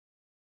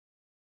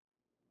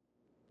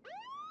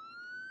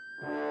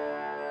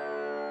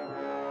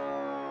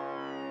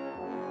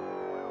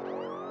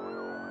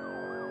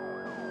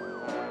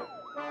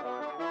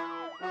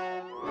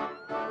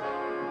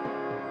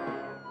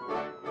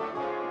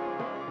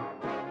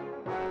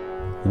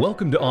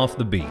Welcome to Off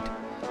the Beat,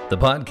 the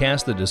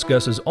podcast that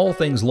discusses all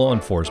things law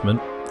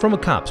enforcement from a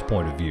cop's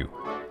point of view.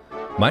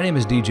 My name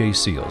is DJ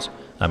Seals.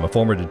 I'm a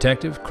former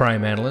detective,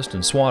 crime analyst,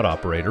 and SWAT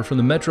operator from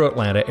the Metro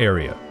Atlanta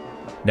area.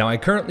 Now, I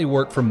currently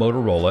work for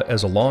Motorola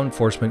as a law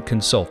enforcement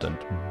consultant,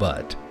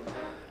 but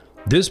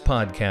this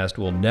podcast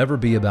will never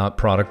be about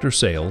product or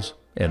sales,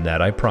 and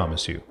that I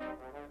promise you.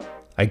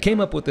 I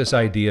came up with this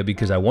idea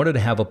because I wanted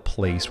to have a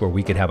place where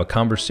we could have a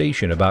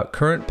conversation about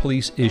current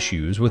police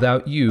issues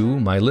without you,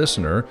 my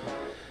listener,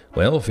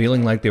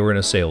 feeling like they were in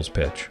a sales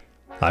pitch.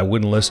 I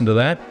wouldn't listen to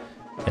that,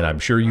 and I'm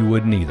sure you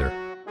wouldn't either.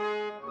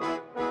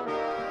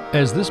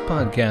 As this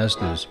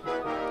podcast is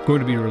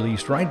going to be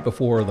released right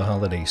before the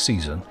holiday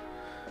season,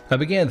 I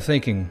began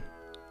thinking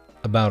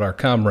about our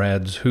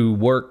comrades who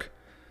work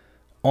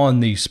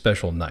on these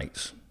special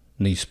nights,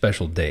 these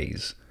special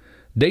days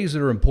that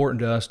are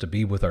important to us to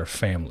be with our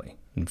family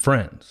and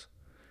friends.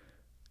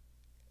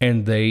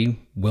 And they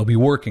will be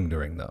working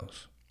during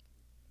those.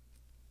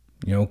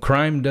 You know,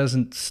 crime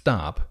doesn't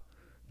stop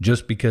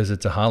just because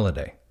it's a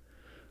holiday.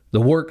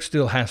 The work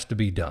still has to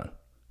be done.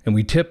 And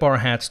we tip our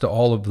hats to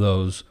all of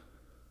those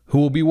who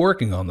will be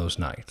working on those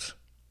nights.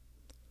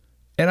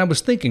 And I was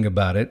thinking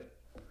about it,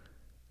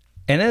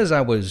 and as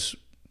I was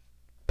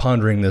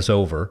pondering this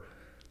over,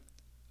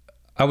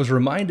 I was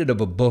reminded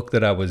of a book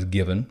that I was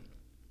given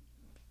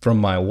from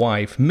my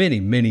wife many,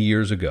 many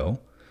years ago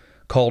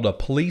called A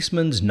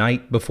Policeman's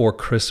Night Before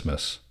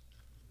Christmas.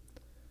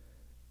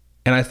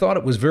 And I thought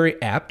it was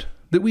very apt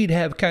that we'd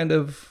have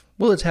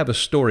let's have a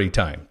story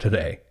time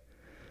today.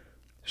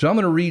 So I'm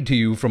going to read to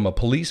you from A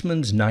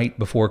Policeman's Night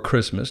Before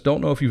Christmas.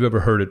 Don't know if you've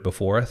ever heard it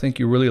before. I think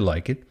you really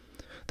like it.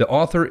 The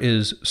author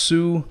is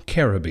Sue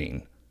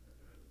Carabine.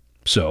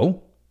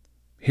 So,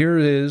 here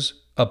is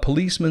A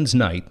Policeman's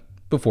Night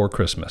Before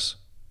Christmas.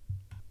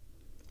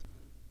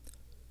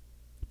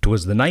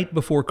 'Twas the night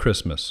before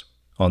Christmas.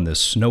 On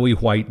this snowy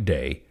white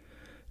day,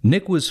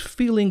 Nick was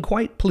feeling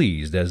quite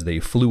pleased as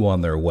they flew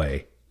on their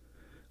way,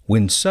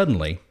 when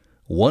suddenly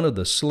one of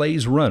the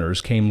sleigh's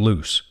runners came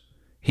loose.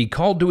 He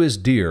called to his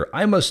deer,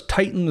 "I must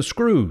tighten the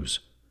screws."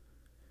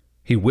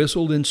 He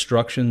whistled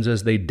instructions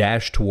as they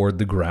dashed toward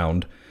the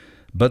ground,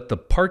 but the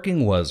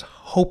parking was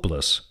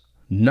hopeless.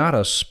 Not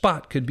a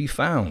spot could be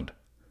found.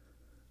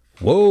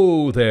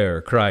 "Whoa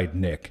there," cried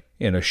Nick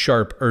in a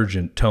sharp,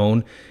 urgent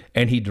tone,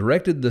 and he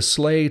directed the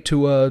sleigh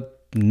to a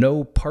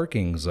no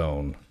parking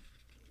zone.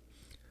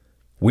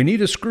 "We need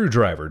a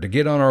screwdriver to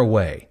get on our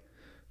way.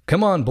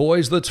 Come on,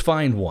 boys, let's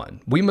find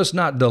one. We must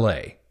not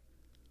delay."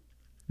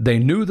 They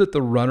knew that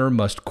the runner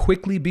must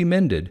quickly be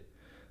mended,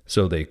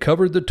 so they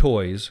covered the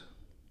toys,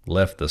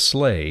 left the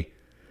sleigh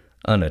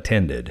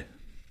unattended.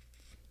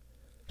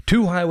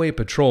 Two highway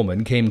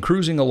patrolmen came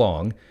cruising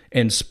along,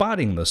 and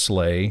spotting the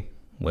sleigh,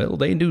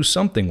 they knew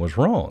something was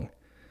wrong.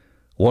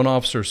 One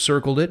officer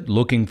circled it,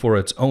 looking for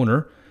its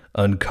owner,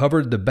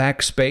 uncovered the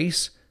back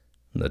space,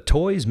 and the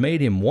toys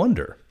made him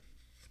wonder.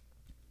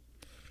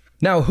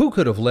 Now, who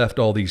could have left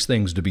all these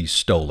things to be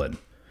stolen?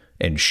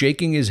 And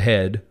shaking his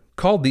head,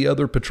 called the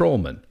other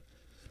patrolman.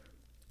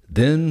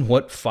 Then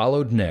what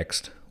followed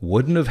next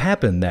wouldn't have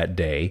happened that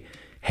day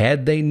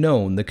had they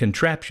known the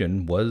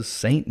contraption was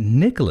St.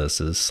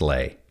 Nicholas's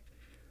sleigh.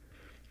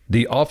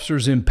 The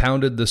officers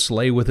impounded the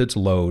sleigh with its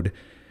load,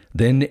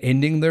 then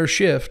ending their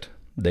shift,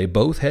 they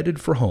both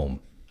headed for home.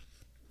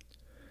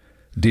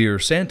 Dear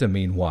Santa,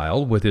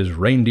 meanwhile, with his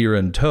reindeer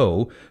in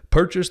tow,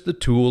 purchased the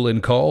tool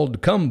and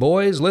called, "Come,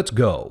 boys, let's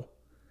go."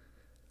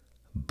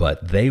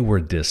 But they were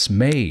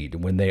dismayed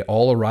when they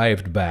all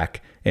arrived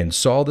back and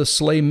saw the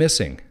sleigh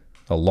missing,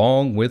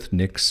 along with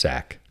Nick's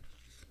sack.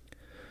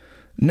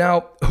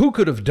 Now, who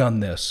could have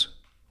done this?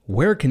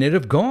 Where can it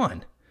have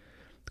gone?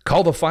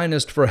 Call the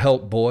finest for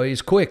help,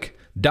 boys. Quick,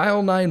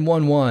 dial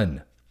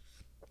 911.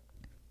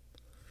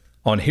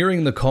 On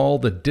hearing the call,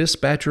 the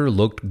dispatcher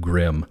looked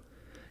grim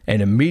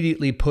and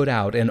immediately put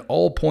out an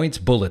all-points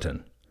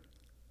bulletin.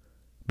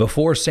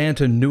 Before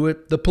Santa knew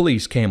it, the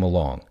police came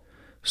along,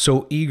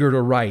 so eager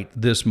to right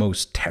this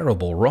most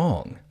terrible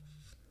wrong.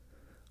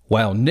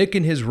 While Nick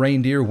and his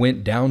reindeer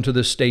went down to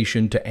the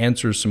station to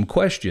answer some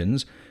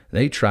questions,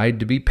 they tried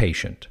to be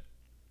patient.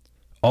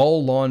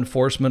 All law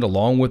enforcement,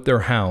 along with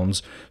their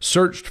hounds,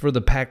 searched for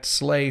the packed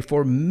sleigh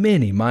for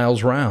many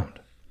miles round.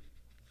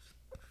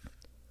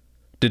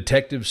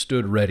 Detectives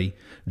stood ready,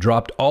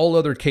 dropped all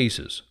other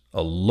cases,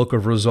 a look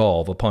of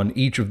resolve upon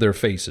each of their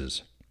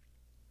faces.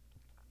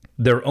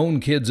 Their own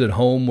kids at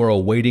home were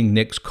awaiting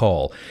Nick's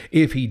call.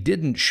 If he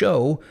didn't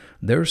show,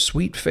 their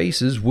sweet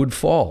faces would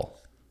fall.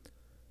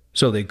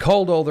 So they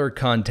called all their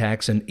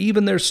contacts and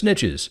even their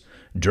snitches,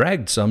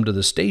 dragged some to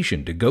the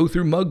station to go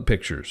through mug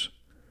pictures.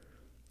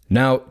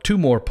 Now, 2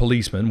 more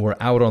policemen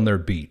were out on their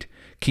beat,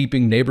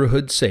 keeping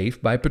neighborhoods safe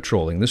by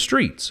patrolling the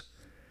streets.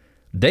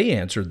 They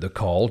answered the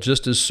call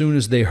just as soon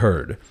as they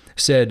heard,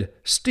 said,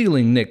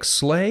 "Stealing Nick's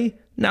sleigh?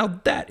 Now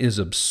that is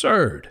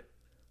absurd."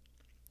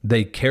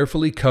 They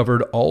carefully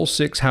covered all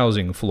 6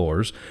 housing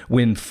floors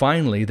when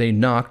finally they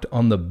knocked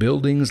on the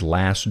building's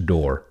last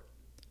door.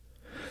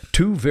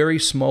 2 very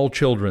small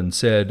children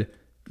said,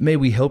 "May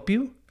we help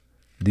you?"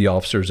 The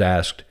officers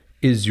asked,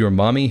 "Is your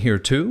mommy here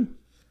too?"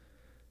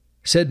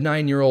 Said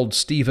 9-year-old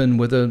Stephen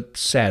with a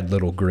sad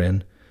little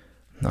grin,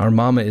 "Our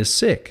mama is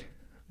sick.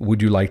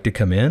 Would you like to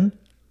come in?"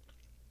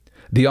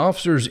 The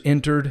officers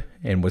entered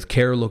and with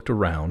care looked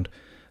around,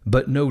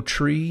 but no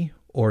tree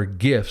or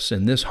gifts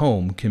in this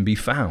home can be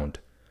found.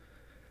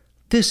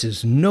 "This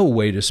is no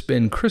way to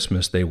spend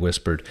Christmas," they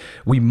whispered.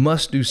 "We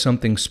must do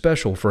something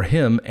special for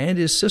him and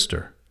his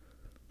sister."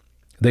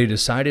 They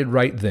decided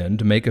right then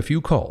to make a few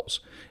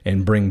calls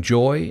and bring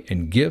joy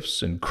and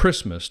gifts and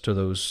Christmas to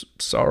those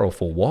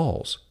sorrowful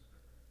walls.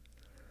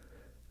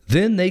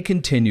 Then they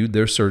continued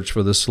their search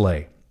for the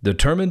sleigh.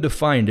 Determined to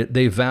find it,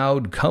 they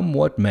vowed, come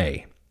what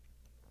may.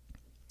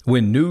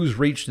 When news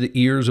reached the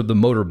ears of the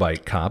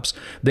motorbike cops,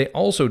 they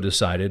also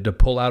decided to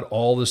pull out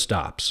all the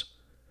stops.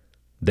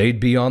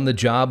 They'd be on the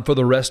job for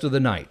the rest of the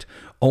night.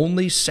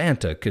 Only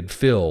Santa could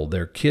fill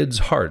their kids'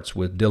 hearts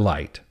with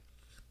delight.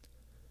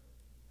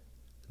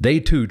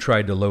 They too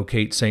tried to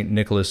locate St.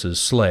 Nicholas's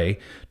sleigh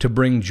to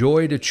bring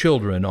joy to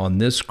children on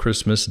this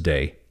Christmas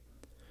day.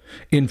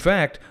 In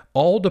fact,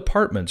 all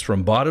departments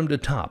from bottom to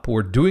top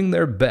were doing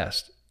their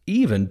best,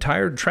 even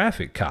tired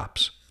traffic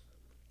cops.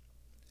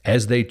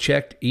 As they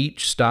checked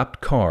each stopped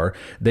car,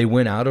 they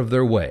went out of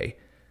their way,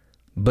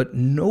 but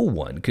no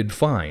one could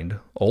find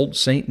old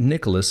St.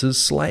 Nicholas's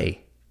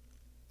sleigh.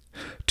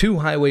 2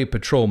 highway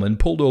patrolmen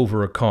pulled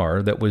over a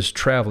car that was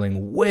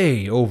traveling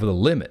way over the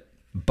limit,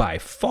 by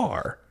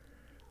far.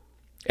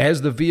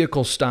 As the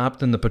vehicle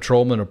stopped and the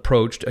patrolman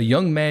approached, a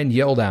young man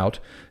yelled out,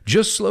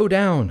 "Just slow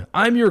down,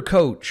 I'm your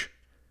coach."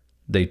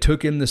 They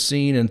took in the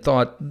scene and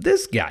thought,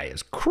 this guy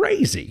is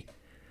crazy.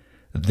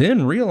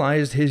 Then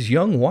realized his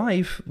young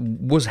wife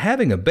was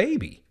having a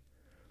baby.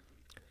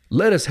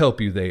 "Let us help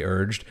you," they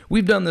urged.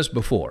 "We've done this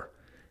before."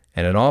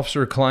 And an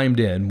officer climbed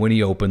in when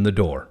he opened the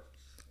door.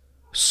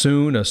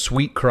 Soon a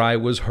sweet cry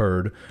was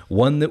heard,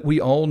 one that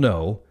we all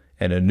know,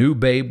 and a new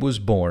babe was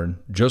born,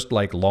 just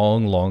like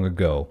long, long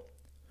ago.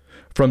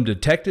 From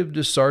detective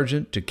to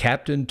sergeant to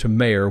captain to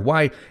mayor,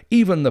 why,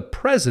 even the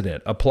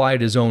president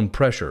applied his own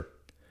pressure.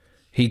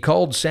 He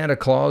called Santa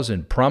Claus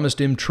and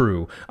promised him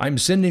true, "I'm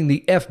sending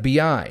the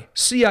FBI,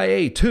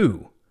 CIA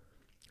too."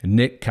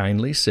 Nick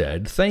kindly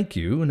said, "Thank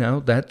you, now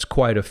that's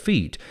quite a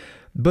feat,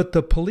 but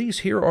the police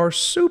here are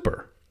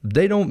super.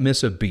 They don't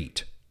miss a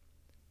beat."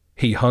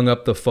 He hung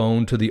up the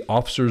phone to the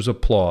officers'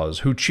 applause,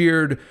 who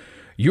cheered,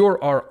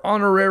 "You're our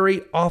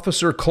honorary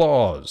Officer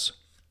Claus."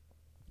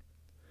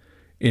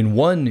 In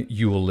one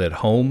Yule-lit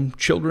home,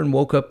 children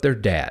woke up their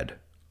dad,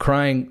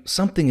 crying,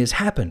 "Something has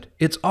happened.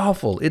 It's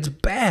awful. It's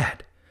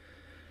bad.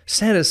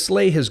 Santa's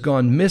sleigh has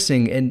gone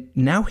missing, and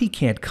now he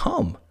can't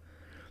come."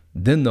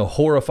 Then the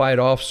horrified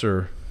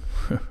officer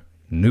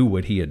knew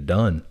what he had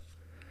done.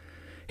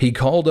 He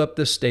called up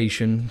the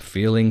station,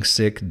 feeling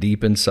sick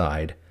deep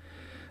inside.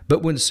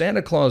 But when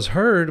Santa Claus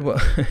heard,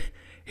 well,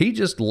 he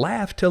just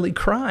laughed till he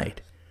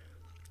cried.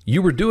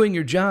 "You were doing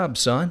your job,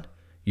 son.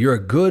 You're a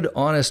good,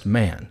 honest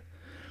man.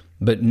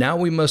 But now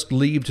we must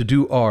leave to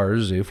do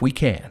ours if we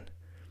can."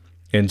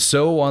 And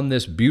so on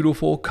this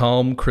beautiful,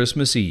 calm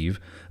Christmas Eve,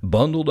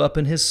 bundled up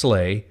in his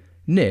sleigh,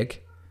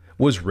 Nick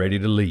was ready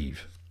to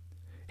leave.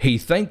 He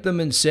thanked them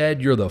and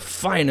said, "You're the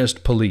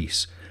finest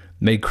police.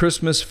 May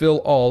Christmas fill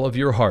all of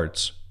your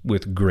hearts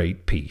with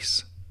great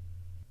peace."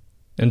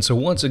 And so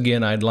once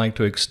again, I'd like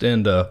to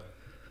extend a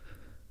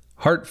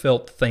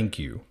heartfelt thank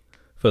you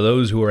for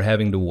those who are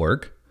having to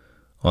work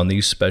on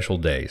these special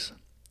days.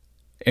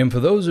 And for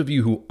those of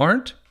you who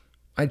aren't,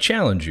 I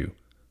challenge you,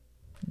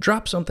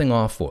 drop something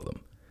off for them.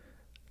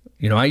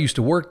 You know, I used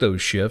to work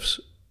those shifts,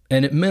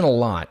 and it meant a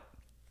lot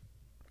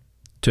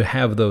to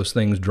have those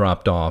things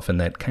dropped off and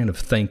that kind of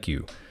thank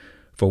you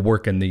for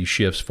working these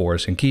shifts for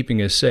us and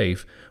keeping us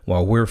safe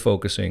while we're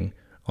focusing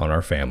on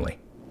our family.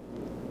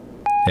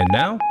 And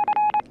now,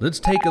 let's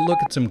take a look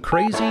at some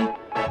crazy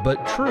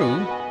but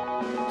true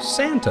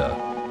Santa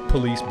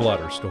police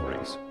blotter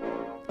stories.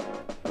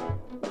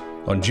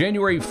 On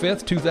January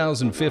 5th,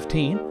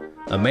 2015,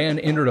 a man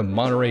entered a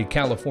Monterey,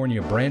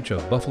 California branch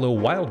of Buffalo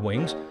Wild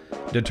Wings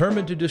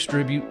determined to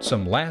distribute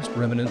some last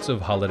remnants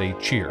of holiday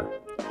cheer.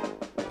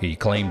 He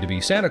claimed to be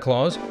Santa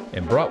Claus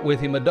and brought with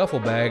him a duffel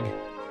bag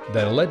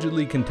that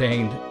allegedly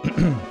contained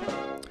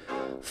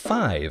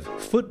 5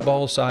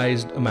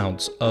 football-sized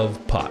amounts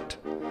of pot,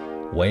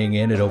 weighing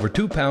in at over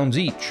 2 pounds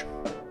each.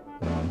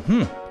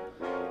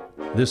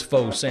 This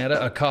faux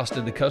Santa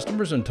accosted the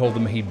customers and told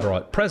them he'd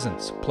brought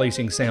presents,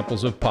 placing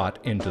samples of pot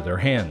into their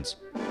hands.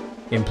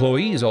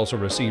 Employees also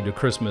received a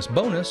Christmas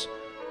bonus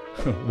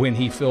when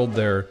he filled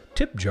their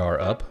tip jar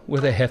up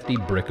with a hefty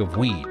brick of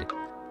weed.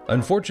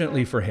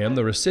 Unfortunately for him,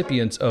 the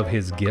recipients of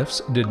his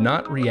gifts did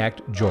not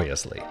react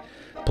joyously.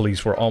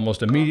 Police were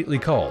almost immediately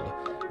called.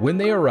 When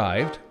they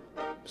arrived,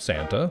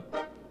 Santa,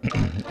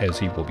 as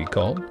he will be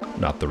called,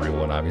 not the real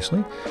one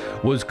obviously,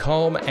 was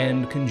calm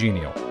and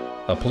congenial.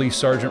 A police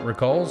sergeant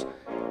recalls,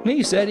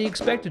 he said he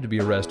expected to be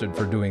arrested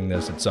for doing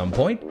this at some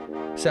point.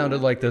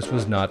 Sounded like this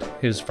was not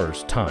his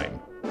first time.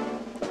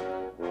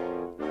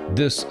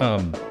 This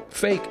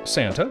fake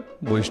Santa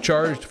was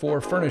charged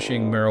for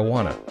furnishing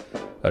marijuana.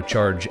 a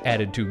charge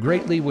added to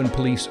greatly when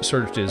police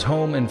searched his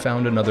home and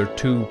found another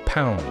 2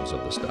 pounds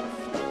of the stuff.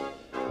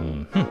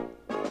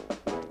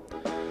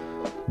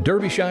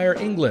 Derbyshire,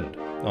 England.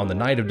 On the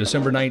night of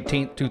December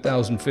 19,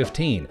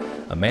 2015,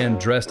 a man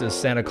dressed as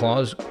Santa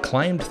Claus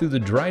climbed through the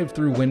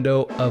drive-through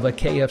window of a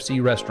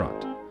KFC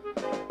restaurant.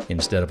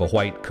 Instead of a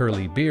white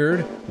curly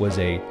beard was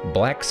a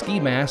black ski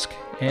mask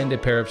and a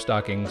pair of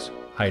stockings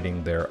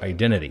hiding their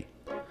identity.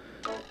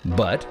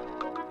 But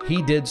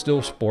he did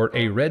still sport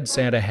a red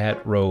Santa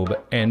hat, robe,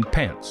 and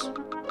pants.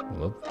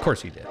 Well, of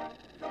course he did.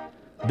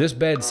 This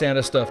bad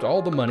Santa stuffed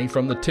all the money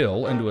from the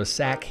till into a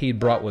sack he'd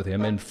brought with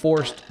him and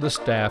forced the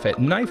staff at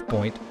knife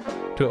point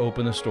to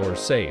open the store's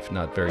safe.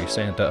 Not very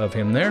Santa of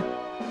him there.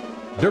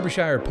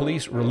 Derbyshire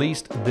police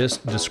released this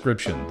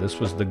description. This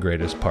was the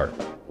greatest part.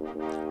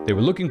 They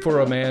were looking for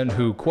a man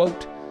who,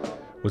 quote,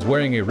 was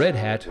wearing a red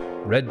hat,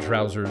 red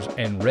trousers,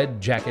 and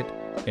red jacket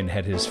and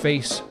had his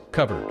face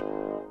covered.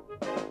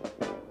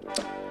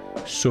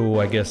 So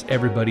I guess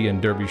everybody in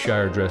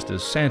Derbyshire dressed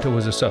as Santa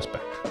was a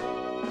suspect.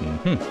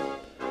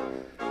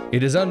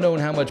 It is unknown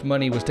how much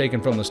money was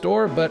taken from the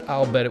store, but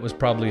I'll bet it was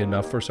probably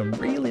enough for some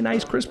really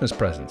nice Christmas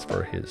presents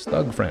for his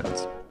thug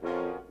friends.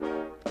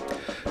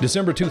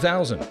 December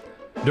 2000,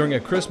 during a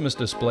Christmas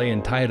display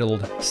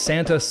entitled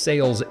Santa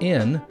Sails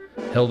In,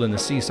 held in the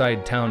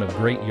seaside town of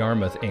Great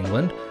Yarmouth,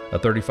 England, a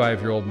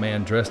 35-year-old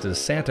man dressed as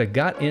Santa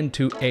got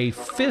into a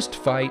fist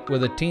fight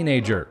with a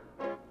teenager.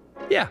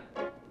 Yeah,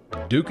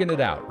 duking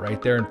it out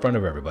right there in front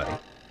of everybody.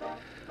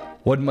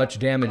 Wasn't much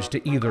damage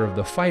to either of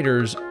the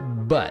fighters,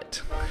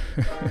 but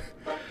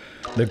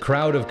the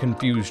crowd of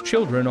confused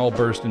children all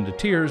burst into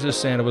tears as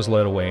Santa was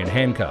led away in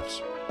handcuffs.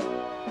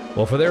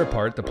 Well, for their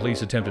part, the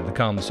police attempted to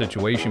calm the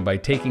situation by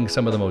taking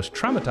some of the most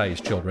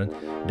traumatized children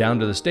down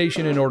to the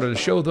station in order to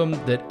show them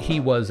that he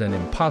was an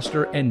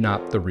imposter and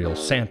not the real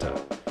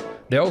Santa.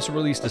 They also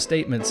released a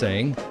statement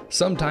saying,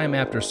 sometime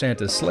after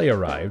Santa's sleigh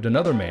arrived,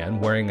 another man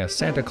wearing a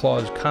Santa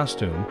Claus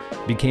costume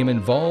became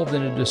involved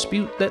in a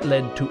dispute that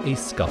led to a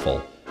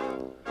scuffle.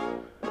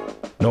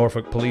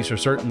 Norfolk police are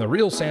certain the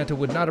real Santa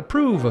would not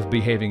approve of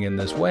behaving in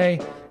this way,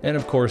 and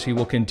of course he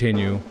will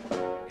continue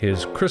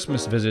his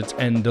Christmas visits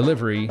and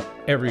delivery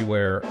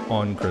everywhere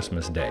on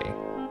Christmas Day.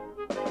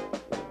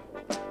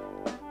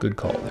 Good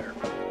call there.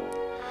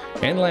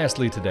 And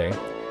lastly today,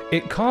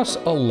 it costs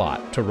a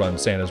lot to run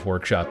Santa's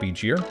workshop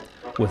each year,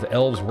 with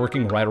elves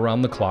working right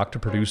around the clock to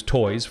produce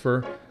toys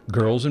for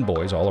girls and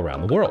boys all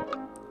around the world.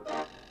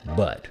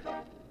 But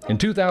in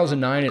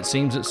 2009, it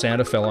seems that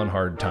Santa fell on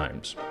hard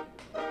times.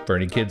 For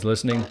any kids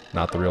listening,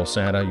 not the real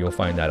Santa, you'll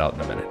find that out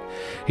in a minute.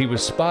 He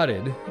was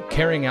spotted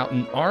carrying out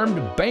an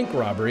armed bank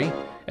robbery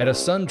at a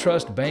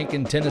SunTrust bank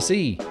in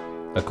Tennessee.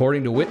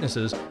 According to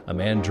witnesses, a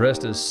man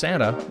dressed as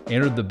Santa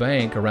entered the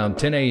bank around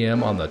 10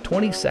 a.m. on the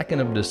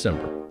 22nd of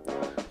December.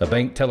 The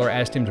bank teller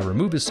asked him to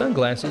remove his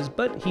sunglasses,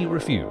 but he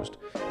refused.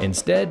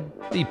 Instead,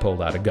 he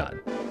pulled out a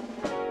gun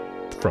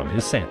from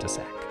his Santa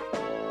sack.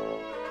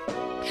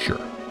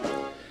 Sure.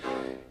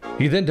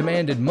 He then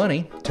demanded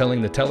money,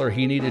 telling the teller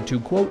he needed to,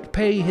 quote,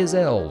 pay his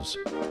elves.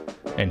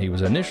 And he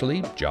was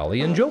initially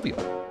jolly and jovial.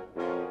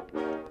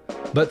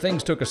 But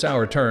things took a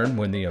sour turn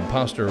when the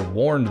imposter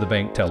warned the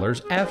bank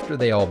tellers, after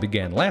they all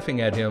began laughing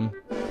at him,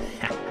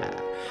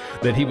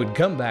 that he would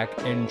come back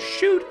and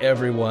shoot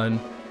everyone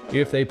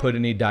if they put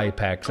any die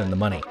packs in the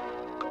money.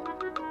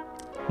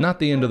 Not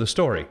the end of the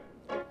story.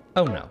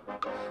 Oh no.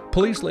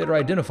 Police later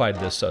identified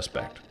this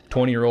suspect,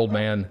 20-year-old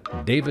man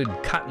David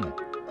Cotton,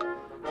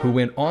 who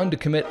went on to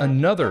commit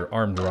another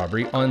armed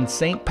robbery on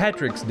St.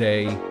 Patrick's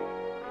Day.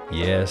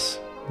 Yes,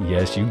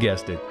 you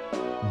guessed it.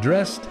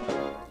 Dressed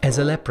as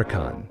a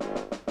leprechaun.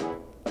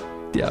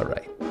 Yeah,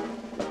 right.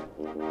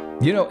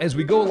 You know, as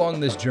we go along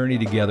this journey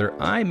together,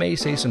 I may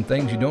say some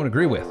things you don't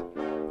agree with.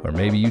 Or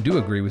maybe you do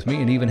agree with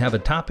me and even have a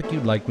topic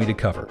you'd like me to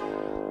cover.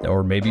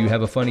 Or maybe you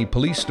have a funny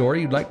police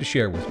story you'd like to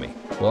share with me.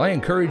 Well, I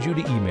encourage you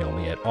to email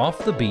me at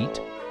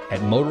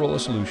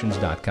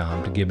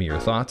offthebeat@motorolasolutions.com to give me your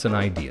thoughts and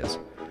ideas.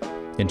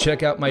 And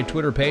check out my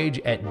Twitter page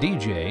at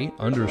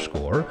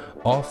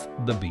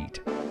DJ_offthebeat.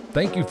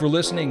 Thank you for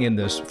listening in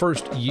this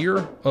first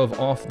year of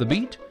Off the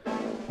Beat.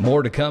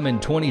 More to come in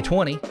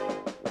 2020.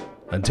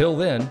 Until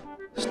then,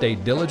 stay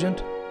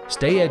diligent,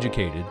 stay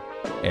educated,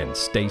 and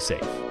stay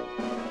safe.